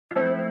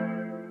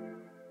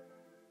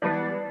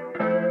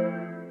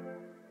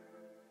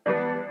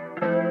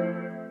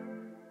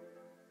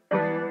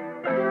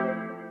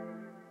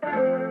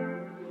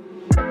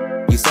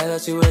You said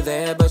that you were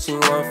there, but you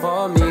weren't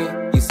for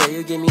me. You say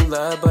you give me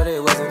love, but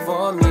it wasn't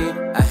for me.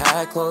 I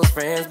had close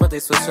friends, but they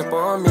switched up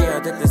on me. I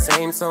did the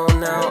same, so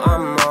now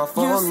I'm all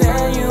for me. You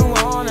say you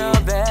want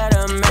a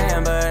better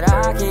man, but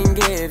I can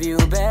give you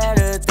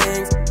better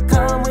things.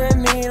 Come with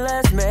me,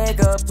 let's make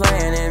a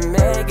plan and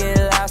make it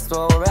last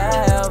forever.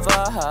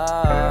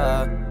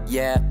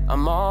 Yeah,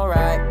 I'm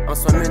alright. I'm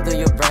swimming through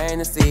your brain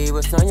to see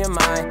what's on your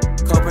mind.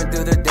 Coping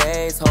through the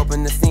days,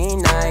 hoping to see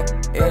night.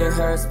 It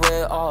hurts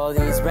with all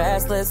these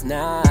restless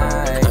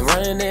nights. I'm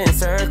running in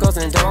circles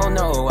and don't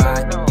know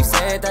why. You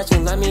said that you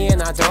love me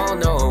and I don't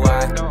know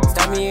why.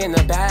 Stab me in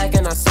the back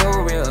and I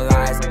soon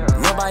realized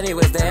nobody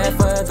was there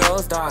for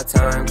those dark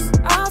times.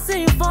 I'll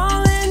see you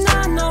falling,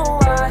 I know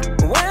why.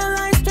 When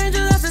like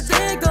strangers as the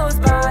day goes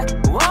by.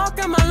 Walk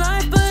in my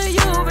life but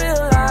you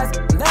realize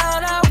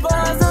that I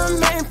was the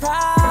main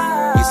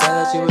prize. You said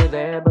that you were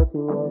there but you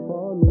weren't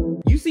for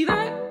me. You see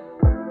that?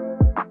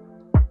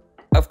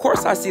 Of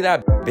course I see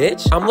that,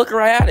 bitch. I'm looking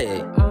right at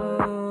it.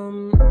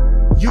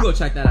 You go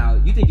check that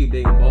out. You think you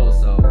big and bold,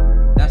 so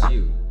that's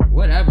you.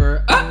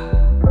 Whatever.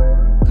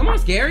 Come on,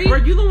 Scary. Bro,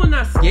 you the one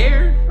not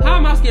scared. How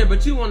am I scared,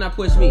 but you the one that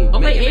pushed me? Oh,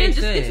 man, and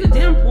just get to the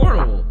damn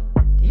portal.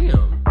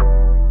 Damn.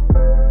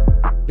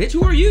 Bitch,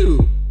 who are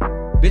you?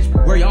 Bitch,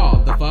 where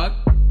y'all? The fuck?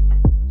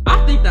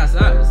 I think that's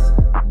us.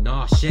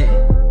 Nah, shit.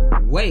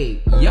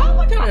 Wait, y'all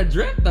look kinda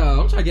drip,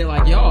 though. I'm trying to get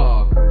like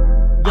y'all.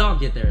 Y'all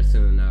get there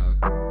soon, though.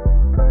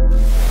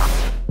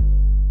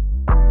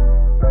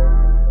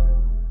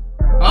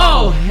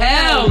 Oh,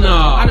 hell no!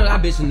 I know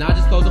that bitch did not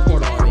just close the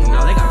portal on me.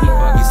 No, they got me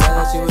fucked. You said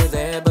that you were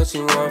there, but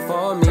you weren't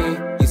for me.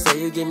 You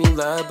say you give me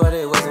love, but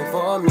it wasn't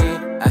for me.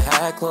 I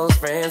had close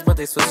friends, but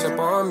they switched up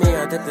on me.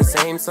 I did the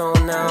same, so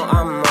now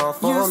I'm all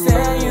for me. You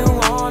say you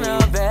want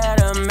a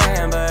better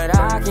man, but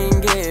I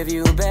can give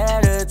you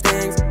better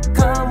things.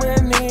 Come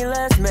with me,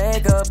 let's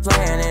make a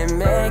plan and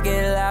make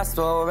it last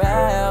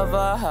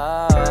forever.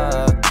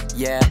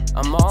 Yeah,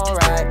 I'm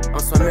alright. I'm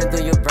swimming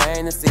through your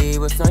brain to see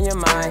what's on your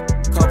mind.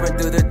 Coping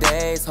through the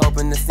days,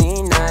 hoping to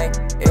see night.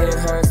 It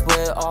hurts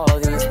with all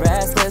these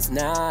restless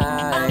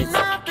nights. I'm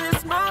not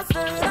this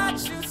monster that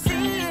you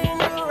see in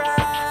your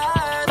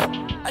eyes.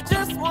 I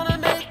just wanna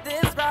make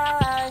this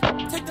right.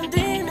 Take the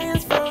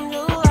demons from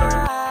your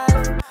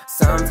life.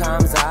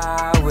 Sometimes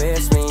I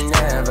wish we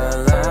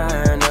never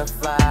learned to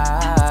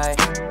fly.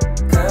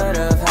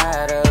 Could've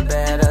had a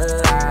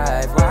better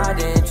life. Why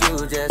didn't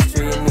you just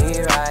treat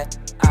me right?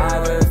 I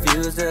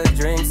refuse to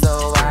drink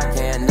so I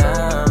can't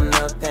numb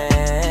the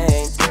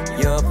pain.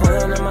 You're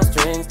pulling on my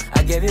strings,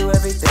 I gave you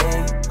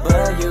everything,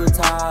 but you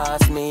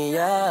tossed me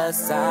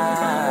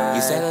aside.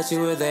 You said that you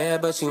were there,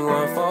 but you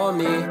weren't for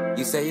me.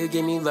 You say you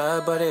give me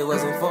love, but it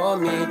wasn't for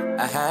me.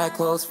 I had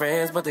close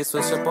friends, but they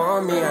switched up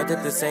on me. I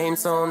did the same,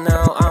 so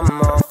now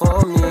I'm all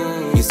for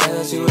me. You said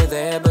that you were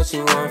there, but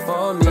you weren't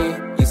for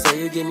me. You say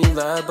you give me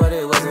love, but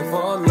it wasn't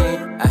for me.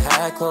 I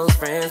had close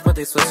friends, but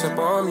they switched up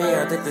on me.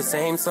 I did the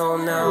same, so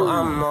now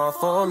I'm all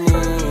for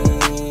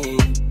me.